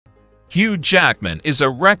Hugh Jackman is a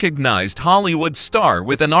recognized Hollywood star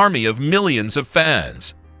with an army of millions of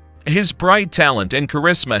fans. His bright talent and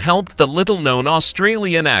charisma helped the little-known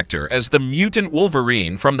Australian actor as the mutant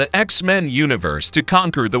Wolverine from the X-Men universe to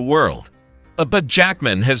conquer the world. But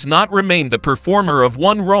Jackman has not remained the performer of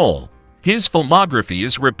one role. His filmography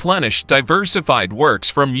is replenished diversified works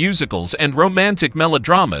from musicals and romantic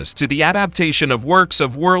melodramas to the adaptation of works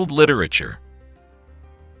of world literature.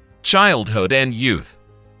 Childhood and youth.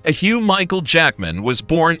 Hugh Michael Jackman was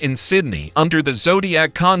born in Sydney under the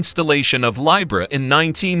zodiac constellation of Libra in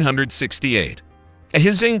 1968.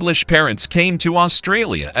 His English parents came to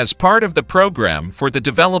Australia as part of the program for the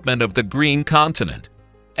development of the Green Continent.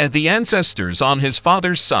 The ancestors on his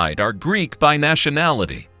father's side are Greek by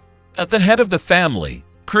nationality. At the head of the family,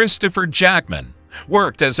 Christopher Jackman,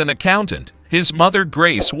 worked as an accountant. His mother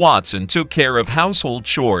Grace Watson took care of household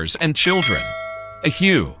chores and children.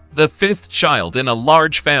 Hugh, the fifth child in a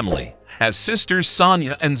large family, has sisters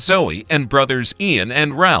Sonia and Zoe and brothers Ian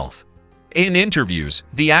and Ralph. In interviews,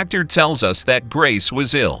 the actor tells us that Grace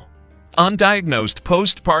was ill. Undiagnosed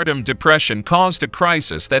postpartum depression caused a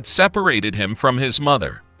crisis that separated him from his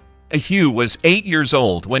mother. Hugh was 8 years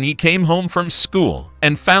old when he came home from school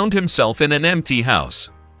and found himself in an empty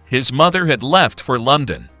house. His mother had left for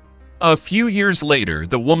London. A few years later,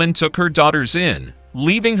 the woman took her daughters in,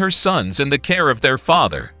 leaving her sons in the care of their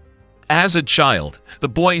father. As a child, the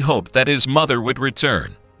boy hoped that his mother would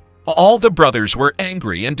return. All the brothers were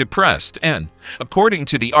angry and depressed and, according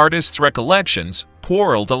to the artist's recollections,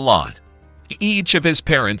 quarreled a lot. Each of his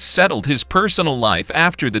parents settled his personal life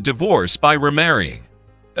after the divorce by remarrying.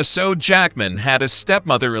 So Jackman had a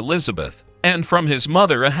stepmother Elizabeth, and from his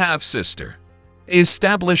mother a half-sister.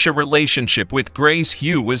 Establish a relationship with Grace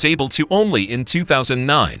Hugh was able to only in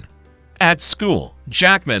 2009. At school,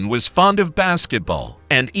 Jackman was fond of basketball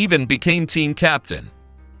and even became team captain.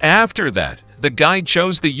 After that, the guy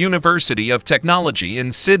chose the University of Technology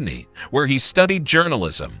in Sydney, where he studied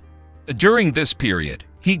journalism. During this period,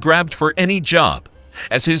 he grabbed for any job,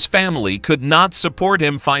 as his family could not support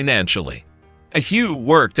him financially. Hugh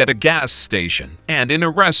worked at a gas station and in a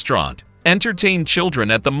restaurant, entertained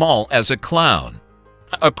children at the mall as a clown.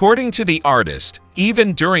 According to the artist,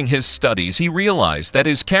 even during his studies he realized that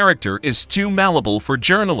his character is too malleable for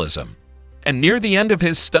journalism. And near the end of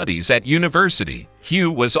his studies at university,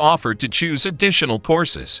 Hugh was offered to choose additional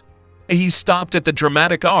courses. He stopped at the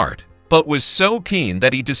dramatic art, but was so keen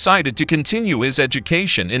that he decided to continue his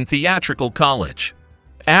education in theatrical college.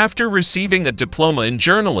 After receiving a diploma in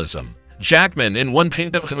journalism, Jackman in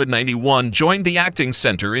 1991 joined the Acting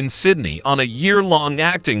Centre in Sydney on a year-long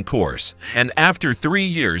acting course, and after 3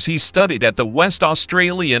 years he studied at the West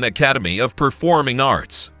Australian Academy of Performing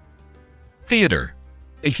Arts. Theatre.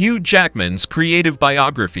 Hugh Jackman's creative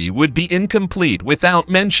biography would be incomplete without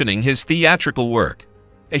mentioning his theatrical work.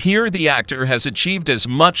 Here the actor has achieved as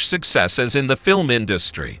much success as in the film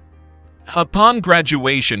industry. Upon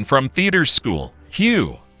graduation from theatre school,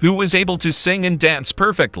 Hugh, who was able to sing and dance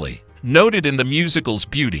perfectly, noted in the musicals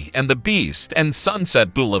Beauty and the Beast and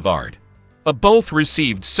Sunset Boulevard. Both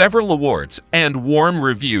received several awards and warm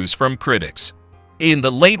reviews from critics. In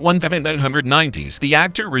the late 1990s, the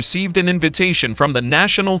actor received an invitation from the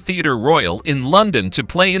National Theatre Royal in London to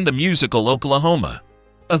play in the musical Oklahoma.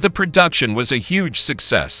 The production was a huge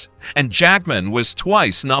success, and Jackman was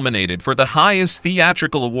twice nominated for the highest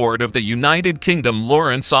theatrical award of the United Kingdom,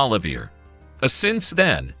 Laurence Olivier. Since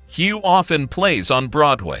then, Hugh often plays on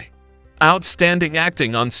Broadway. Outstanding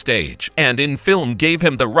acting on stage and in film gave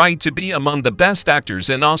him the right to be among the best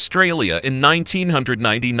actors in Australia in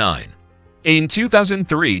 1999. In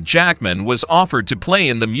 2003, Jackman was offered to play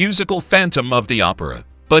in the musical Phantom of the Opera,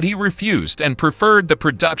 but he refused and preferred the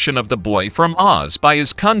production of The Boy from Oz by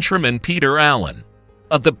his countryman Peter Allen.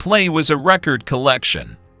 The play was a record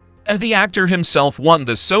collection. The actor himself won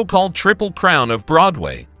the so-called Triple Crown of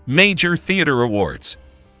Broadway, major theater awards.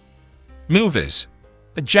 Movies.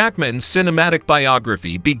 Jackman's cinematic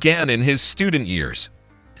biography began in his student years.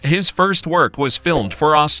 His first work was filmed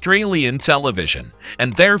for Australian television,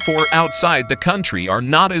 and therefore outside the country are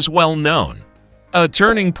not as well known. A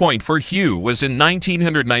turning point for Hugh was in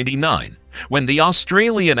 1999, when the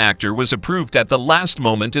Australian actor was approved at the last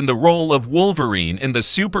moment in the role of Wolverine in the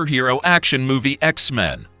superhero action movie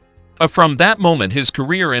X-Men. From that moment his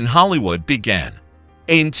career in Hollywood began.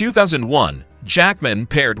 In 2001, Jackman,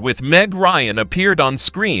 paired with Meg Ryan, appeared on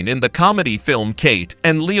screen in the comedy film Kate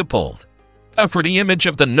and Leopold. For the image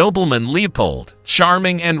of the nobleman Leopold,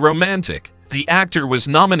 charming and romantic, the actor was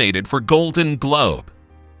nominated for Golden Globe.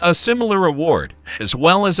 A similar award, as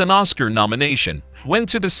well as an Oscar nomination, went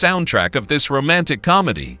to the soundtrack of this romantic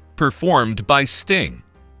comedy, performed by Sting.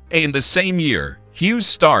 In the same year, Hughes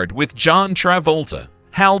starred with John Travolta,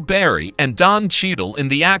 Halle Berry, and Don Cheadle in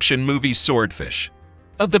the action movie Swordfish.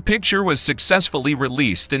 The picture was successfully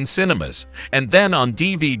released in cinemas and then on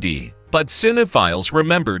DVD, but cinephiles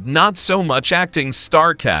remembered not so much acting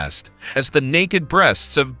star cast as the naked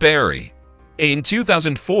breasts of Berry. In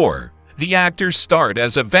 2004, the actor starred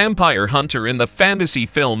as a vampire hunter in the fantasy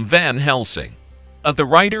film Van Helsing. The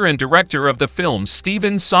writer and director of the film,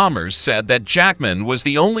 Stephen Sommers, said that Jackman was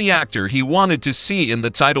the only actor he wanted to see in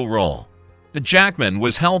the title role. Jackman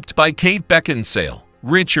was helped by Kate Beckinsale,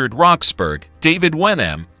 Richard Roxburgh, David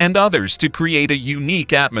Wenham, and others to create a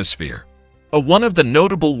unique atmosphere. One of the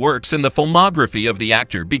notable works in the filmography of the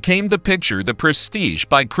actor became the picture The Prestige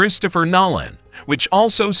by Christopher Nolan, which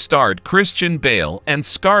also starred Christian Bale and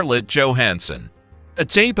Scarlett Johansson. A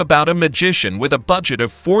tape about a magician with a budget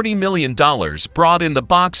of $40 million brought in the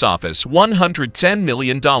box office $110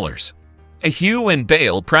 million. Hugh and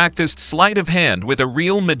Bale practiced sleight of hand with a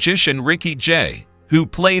real magician, Ricky Jay, who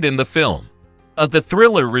played in the film. The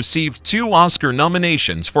thriller received 2 Oscar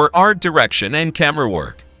nominations for art direction and camera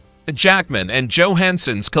work. Jackman and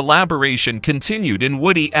Johansson's collaboration continued in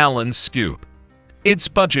Woody Allen's Scoop. Its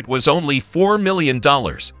budget was only $4 million,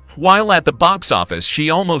 while at the box office she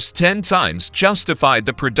almost 10 times justified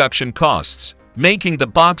the production costs, making the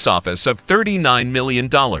box office of $39 million.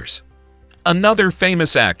 Another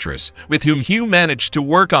famous actress with whom Hugh managed to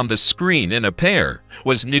work on the screen in a pair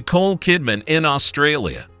was Nicole Kidman in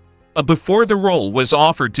Australia. Before the role was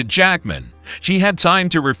offered to Jackman, she had time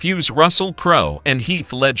to refuse Russell Crowe and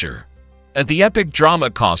Heath Ledger. The epic drama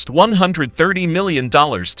cost $130 million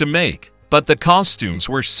to make, but the costumes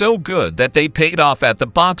were so good that they paid off at the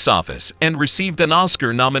box office and received an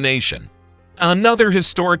Oscar nomination. Another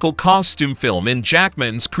historical costume film in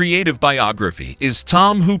Jackman's creative biography is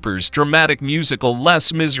Tom Hooper's dramatic musical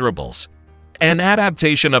Les Miserables, an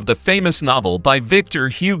adaptation of the famous novel by Victor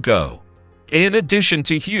Hugo. In addition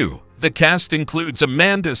to Hugh, the cast includes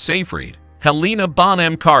Amanda Seyfried, Helena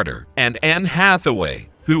Bonham Carter, and Anne Hathaway,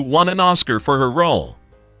 who won an Oscar for her role.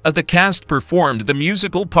 The cast performed the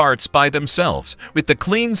musical parts by themselves, with the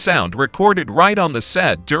clean sound recorded right on the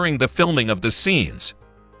set during the filming of the scenes.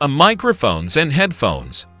 Microphones and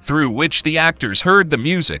headphones, through which the actors heard the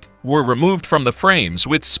music, were removed from the frames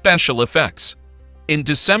with special effects. In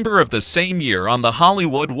December of the same year on the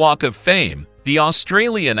Hollywood Walk of Fame, the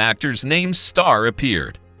Australian actor's named star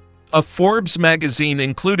appeared. Forbes magazine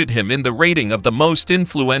included him in the rating of the most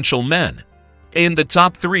influential men. In the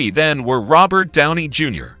top 3 then were Robert Downey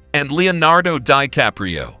Jr. and Leonardo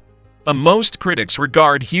DiCaprio. Most critics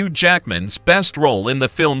regard Hugh Jackman's best role in the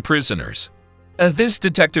film Prisoners. This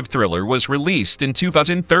detective thriller was released in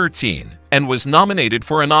 2013 and was nominated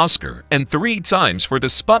for an Oscar and 3 times for the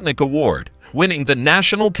Sputnik Award, winning the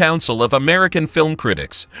National Council of American Film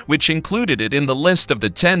Critics, which included it in the list of the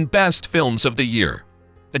 10 best films of the year.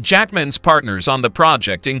 Jackman's partners on the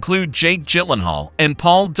project include Jake Gyllenhaal and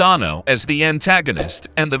Paul Dano as the antagonist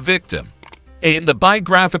and the victim. In the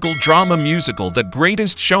biographical drama musical The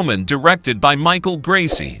Greatest Showman, directed by Michael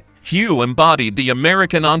Gracie, Hugh embodied the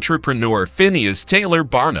American entrepreneur Phineas Taylor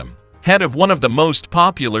Barnum, head of one of the most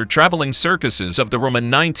popular traveling circuses of the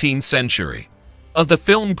Roman 19th century. The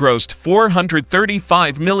film grossed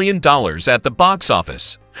 $435 million at the box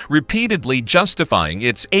office, repeatedly justifying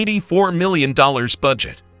its $84 million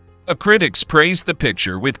budget. Critics praised the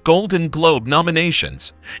picture with Golden Globe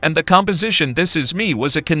nominations, and the composition This Is Me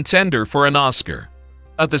was a contender for an Oscar.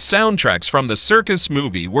 The soundtracks from the circus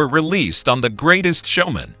movie were released on The Greatest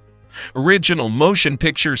Showman original motion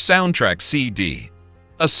picture soundtrack CD.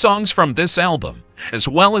 Songs from this album, as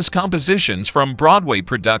well as compositions from Broadway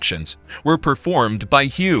productions, were performed by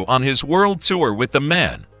Hugh on his world tour with the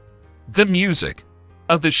Man. The music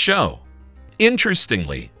of the show.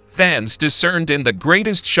 Interestingly, fans discerned in The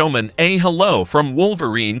Greatest Showman a hello from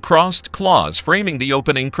Wolverine crossed claws framing the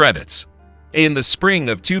opening credits. In the spring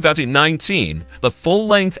of 2019, the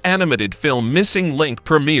full-length animated film Missing Link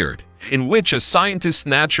premiered, in which a scientist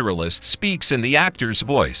naturalist speaks in the actor's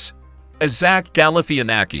voice. Zach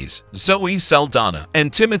Galifianakis, Zoe Saldana,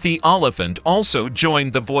 and Timothy Oliphant also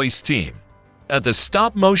joined the voice team. The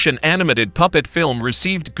stop-motion animated puppet film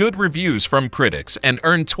received good reviews from critics and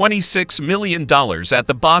earned $26 million at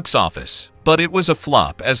the box office, but it was a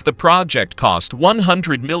flop as the project cost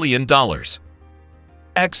 $100 million.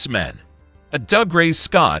 X-Men. Dougray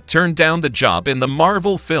Scott turned down the job in the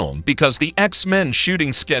Marvel film because the X-Men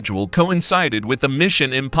shooting schedule coincided with the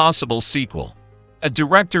Mission Impossible sequel.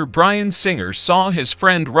 Director Bryan Singer saw his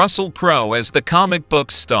friend Russell Crowe as the comic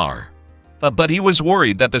book star, but he was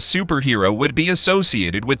worried that the superhero would be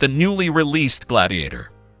associated with the newly released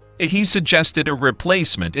Gladiator. He suggested a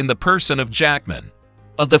replacement in the person of Jackman.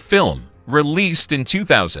 The film, released in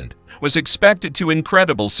 2000, was expected to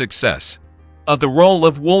incredible success. The role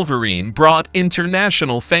of Wolverine brought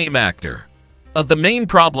international fame actor. The main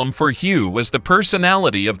problem for Hugh was the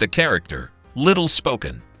personality of the character, little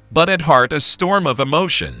spoken, but at heart a storm of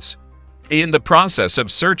emotions. In the process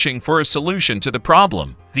of searching for a solution to the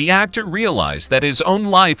problem, the actor realized that his own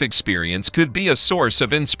life experience could be a source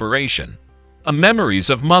of inspiration.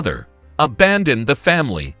 Memories of mother, abandoned the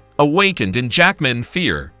family, awakened in Jackman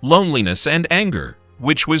fear, loneliness and anger,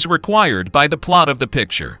 which was required by the plot of the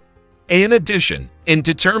picture. In addition, in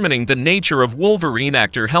determining the nature of Wolverine,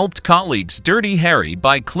 actor helped colleagues Dirty Harry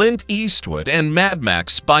by Clint Eastwood and Mad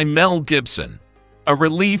Max by Mel Gibson. A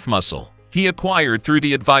relief muscle he acquired through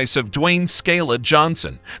the advice of Dwayne "Scala"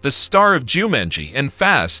 Johnson, the star of Jumanji and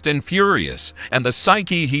Fast and Furious, and the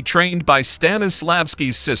psyche he trained by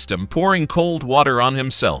Stanislavski's system, pouring cold water on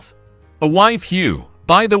himself. A wife Hugh.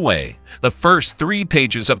 By the way, the first 3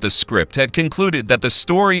 pages of the script had concluded that the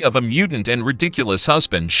story of a mutant and ridiculous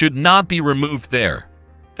husband should not be removed there.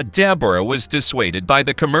 Deborah was dissuaded by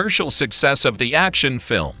the commercial success of the action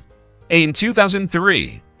film. In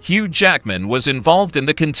 2003, Hugh Jackman was involved in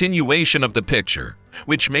the continuation of the picture,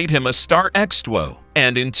 which made him a star extra,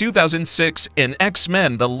 and in 2006 in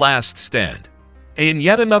X-Men: The Last Stand. In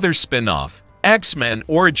yet another spin-off, X-Men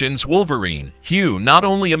Origins Wolverine, Hugh not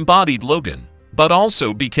only embodied Logan, but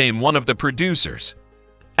also became one of the producers.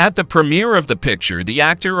 At the premiere of the picture, the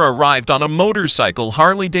actor arrived on a motorcycle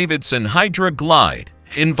Harley-Davidson Hydra Glide,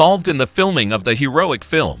 involved in the filming of the heroic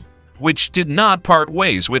film, which did not part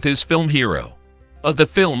ways with his film hero. The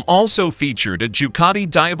film also featured a Ducati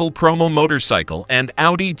Diavel promo motorcycle and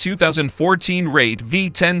Audi 2014 Rate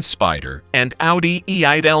V10 Spider and Audi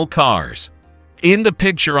E-Idel cars. In the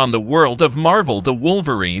picture on the World of Marvel the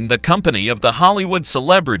Wolverine, the company of the Hollywood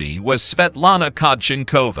celebrity was Svetlana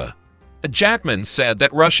Kodchenkova. Jackman said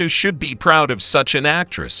that Russia should be proud of such an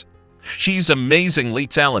actress. She's amazingly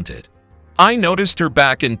talented. I noticed her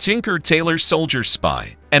back in Tinker Tailor Soldier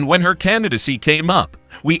Spy, and when her candidacy came up,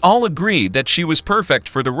 we all agreed that she was perfect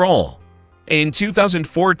for the role. In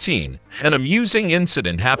 2014, an amusing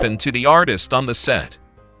incident happened to the artist on the set.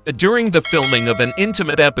 During the filming of an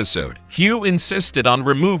intimate episode, Hugh insisted on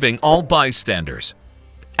removing all bystanders.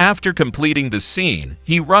 After completing the scene,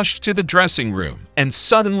 he rushed to the dressing room and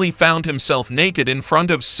suddenly found himself naked in front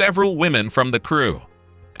of several women from the crew.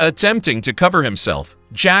 Attempting to cover himself,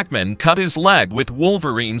 Jackman cut his leg with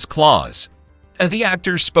Wolverine's claws. The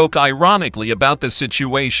actor spoke ironically about the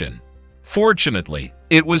situation. Fortunately,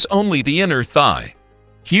 it was only the inner thigh.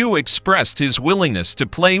 Hugh expressed his willingness to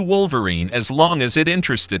play Wolverine as long as it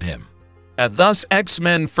interested him. Thus,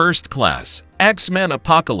 X-Men First Class, X-Men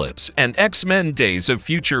Apocalypse, and X-Men Days of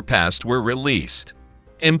Future Past were released.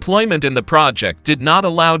 Employment in the project did not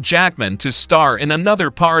allow Jackman to star in another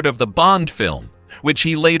part of the Bond film, which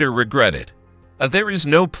he later regretted. There Is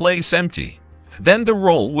No Place Empty. Then the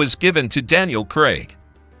role was given to Daniel Craig.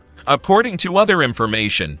 According to other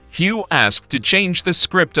information, Hugh asked to change the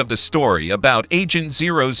script of the story about Agent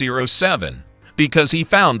 007 because he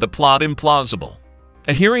found the plot implausible.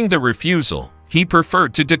 Hearing the refusal, he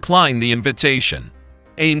preferred to decline the invitation.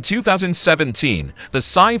 In 2017, the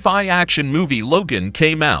sci-fi action movie Logan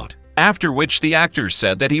came out, after which the actor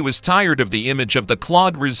said that he was tired of the image of the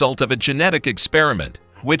clawed result of a genetic experiment,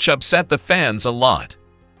 which upset the fans a lot.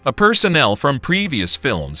 Personnel from previous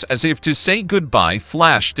films, as if to say goodbye,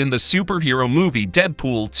 flashed in the superhero movie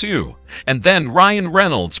Deadpool 2, and then Ryan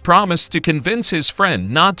Reynolds promised to convince his friend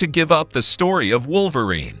not to give up the story of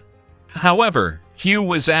Wolverine. However, Hugh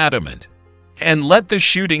was adamant, and let the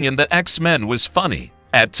shooting in the X-Men was funny,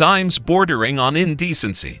 at times bordering on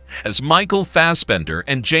indecency, as Michael Fassbender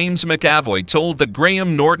and James McAvoy told the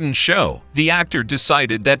Graham Norton Show. The actor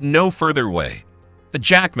decided that no further way.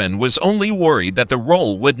 Jackman was only worried that the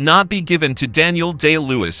role would not be given to Daniel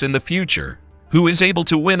Day-Lewis in the future, who is able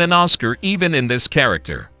to win an Oscar even in this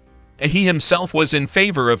character. He himself was in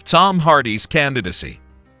favor of Tom Hardy's candidacy.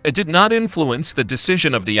 It did not influence the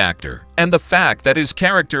decision of the actor, and the fact that his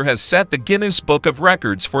character has set the Guinness Book of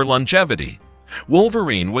Records for longevity.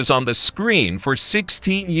 Wolverine was on the screen for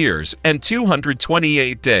 16 years and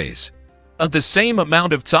 228 days. The same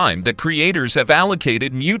amount of time the creators have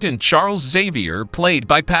allocated mutant Charles Xavier, played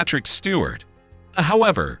by Patrick Stewart.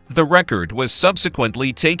 However, the record was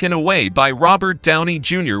subsequently taken away by Robert Downey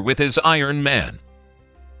Jr. with his Iron Man.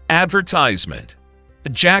 Advertisement.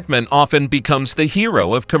 Jackman often becomes the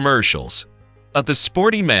hero of commercials. The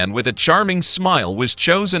sporty man with a charming smile was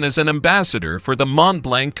chosen as an ambassador for the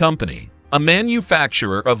Montblanc Company, a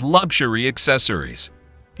manufacturer of luxury accessories.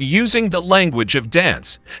 Using the language of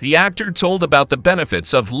dance, the actor told about the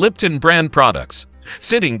benefits of Lipton brand products,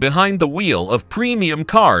 sitting behind the wheel of premium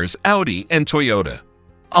cars Audi and Toyota.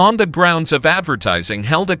 On the grounds of advertising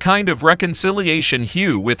held a kind of reconciliation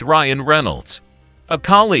Hugh with Ryan Reynolds.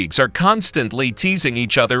 Colleagues are constantly teasing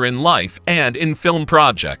each other in life and in film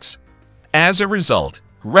projects. As a result,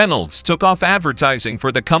 Reynolds took off advertising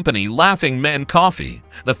for the company Laughing Man Coffee,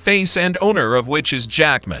 the face and owner of which is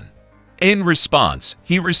Jackman. In response,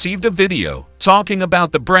 he received a video talking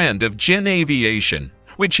about the brand of gin aviation,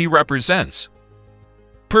 which he represents.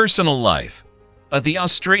 Personal life. The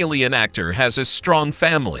Australian actor has a strong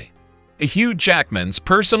family. Hugh Jackman's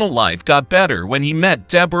personal life got better when he met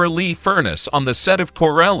Deborah Lee Furness on the set of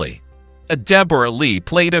Corelli. Deborah Lee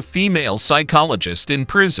played a female psychologist in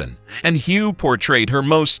prison, and Hugh portrayed her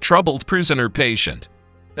most troubled prisoner patient.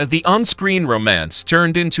 The on-screen romance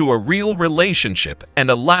turned into a real relationship and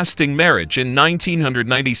a lasting marriage in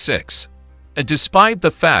 1996. Despite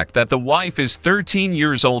the fact that the wife is 13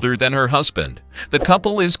 years older than her husband, the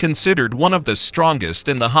couple is considered one of the strongest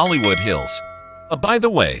in the Hollywood Hills. By the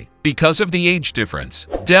way, because of the age difference,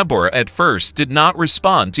 Deborah at first did not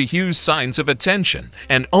respond to Hugh's signs of attention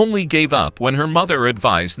and only gave up when her mother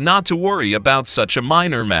advised not to worry about such a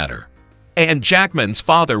minor matter. And Jackman's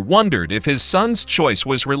father wondered if his son's choice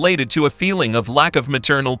was related to a feeling of lack of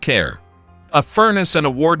maternal care. Furness, an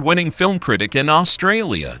award-winning film critic in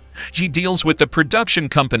Australia, she deals with the production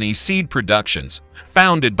company Seed Productions,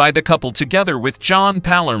 founded by the couple together with John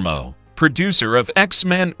Palermo, producer of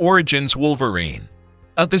X-Men Origins Wolverine.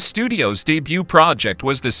 The studio's debut project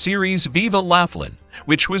was the series Viva Laughlin,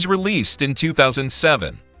 which was released in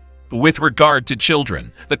 2007. With regard to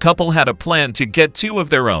children, the couple had a plan to get 2 of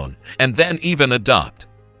their own, and then even adopt.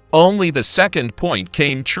 Only the second point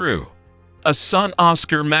came true. A son,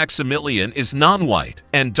 Oscar Maximilian, is non-white,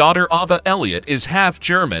 and daughter Ava Elliott is half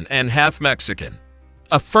German and half Mexican.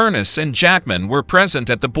 Furness and Jackman were present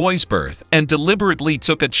at the boy's birth and deliberately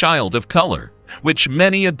took a child of color, which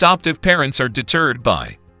many adoptive parents are deterred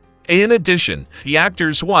by. In addition, the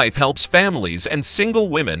actor's wife helps families and single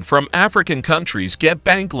women from African countries get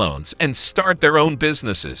bank loans and start their own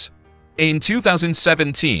businesses. In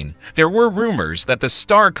 2017, there were rumors that the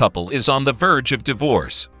star couple is on the verge of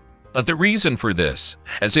divorce. The reason for this,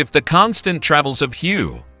 as if the constant travels of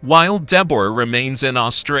Hugh, while Deborah remains in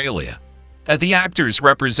Australia. The actor's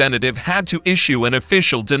representative had to issue an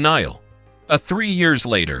official denial. 3 years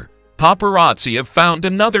later, paparazzi have found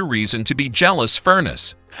another reason to be jealous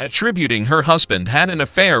Furness, attributing her husband had an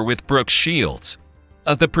affair with Brooke Shields.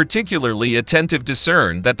 The particularly attentive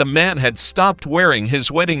discerned that the man had stopped wearing his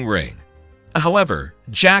wedding ring. However,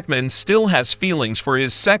 Jackman still has feelings for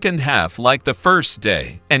his second half like the first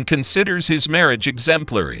day and considers his marriage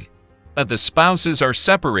exemplary. The spouses are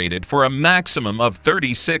separated for a maximum of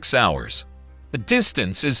 36 hours. The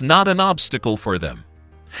distance is not an obstacle for them.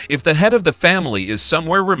 If the head of the family is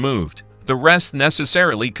somewhere removed, the rest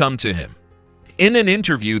necessarily come to him. In an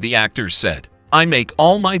interview, the actor said, "I make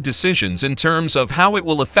all my decisions in terms of how it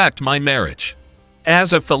will affect my marriage."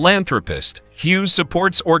 As a philanthropist, Hugh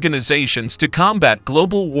supports organizations to combat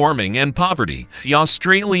global warming and poverty, the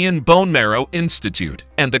Australian Bone Marrow Institute,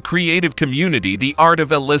 and the creative community The Art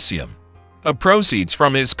of Elysium. Proceeds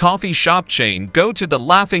from his coffee shop chain go to the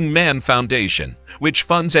Laughing Man Foundation, which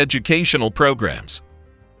funds educational programs.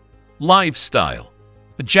 Lifestyle.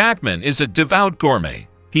 Jackman is a devout gourmet.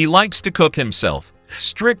 He likes to cook himself,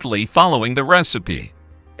 strictly following the recipe.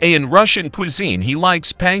 In Russian cuisine, he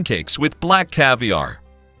likes pancakes with black caviar.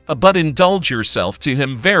 But indulge yourself to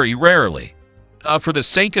him very rarely. For the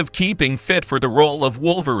sake of keeping fit for the role of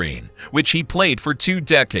Wolverine, which he played for 2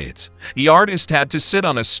 decades, the artist had to sit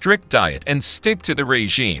on a strict diet and stick to the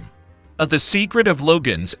regime. The secret of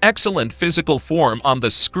Logan's excellent physical form on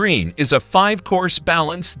the screen is a 5-course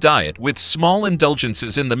balanced diet with small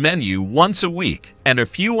indulgences in the menu once a week and a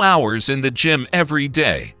few hours in the gym every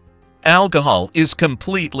day. Alcohol is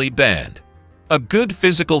completely banned. A good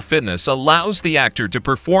physical fitness allows the actor to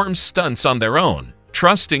perform stunts on their own,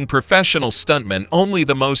 trusting professional stuntmen only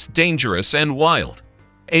the most dangerous and wild.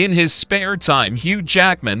 In his spare time, Hugh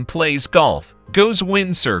Jackman plays golf, goes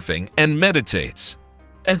windsurfing, and meditates.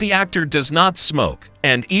 The actor does not smoke,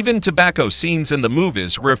 and even tobacco scenes in the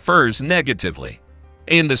movies refers negatively.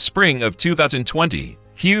 In the spring of 2020,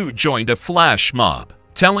 Hugh joined a flash mob,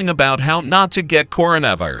 telling about how not to get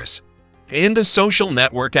coronavirus. In the social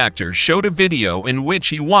network, actor showed a video in which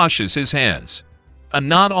he washes his hands.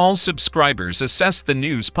 Not all subscribers assessed the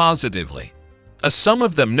news positively. Some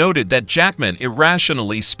of them noted that Jackman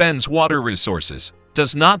irrationally spends water resources,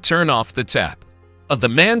 does not turn off the tap. The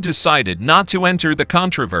man decided not to enter the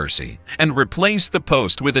controversy and replaced the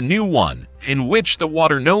post with a new one, in which the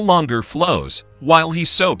water no longer flows while he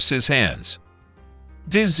soaps his hands.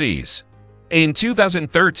 Disease. In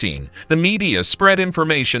 2013, the media spread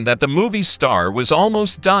information that the movie star was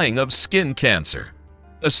almost dying of skin cancer.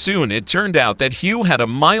 Soon it turned out that Hugh had a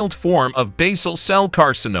mild form of basal cell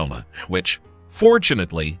carcinoma, which,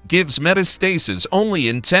 fortunately, gives metastasis only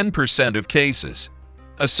in 10% of cases.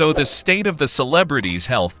 So the state of the celebrity's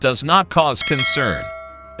health does not cause concern.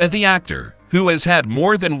 The actor, who has had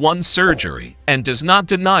more than one surgery and does not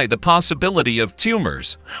deny the possibility of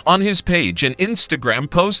tumors, on his page and Instagram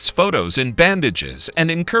posts photos in bandages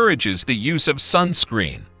and encourages the use of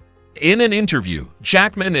sunscreen. In an interview,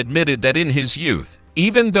 Jackman admitted that in his youth,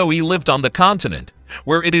 even though he lived on the continent,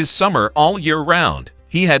 where it is summer all year round,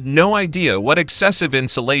 he had no idea what excessive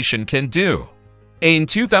insolation can do. In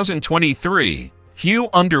 2023, Hugh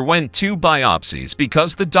underwent 2 biopsies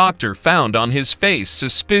because the doctor found on his face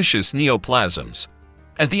suspicious neoplasms.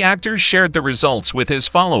 The actor shared the results with his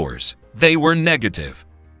followers. They were negative.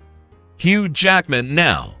 Hugh Jackman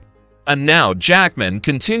now. Now Jackman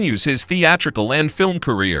continues his theatrical and film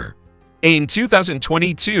career. In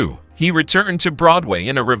 2022, he returned to Broadway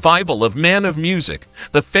in a revival of Man of Music,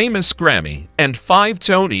 the famous Grammy and 5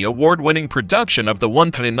 Tony Award-winning production of the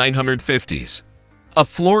 1950s. A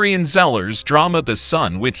Florian Zeller's drama The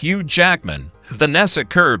Sun with Hugh Jackman, Vanessa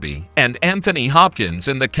Kirby, and Anthony Hopkins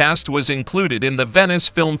in the cast was included in the Venice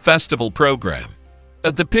Film Festival program.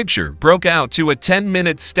 The picture broke out to a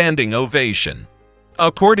 10-minute standing ovation.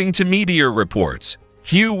 According to media reports,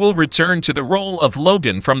 Hugh will return to the role of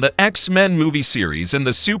Logan from the X-Men movie series in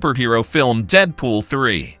the superhero film Deadpool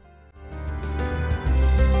 3.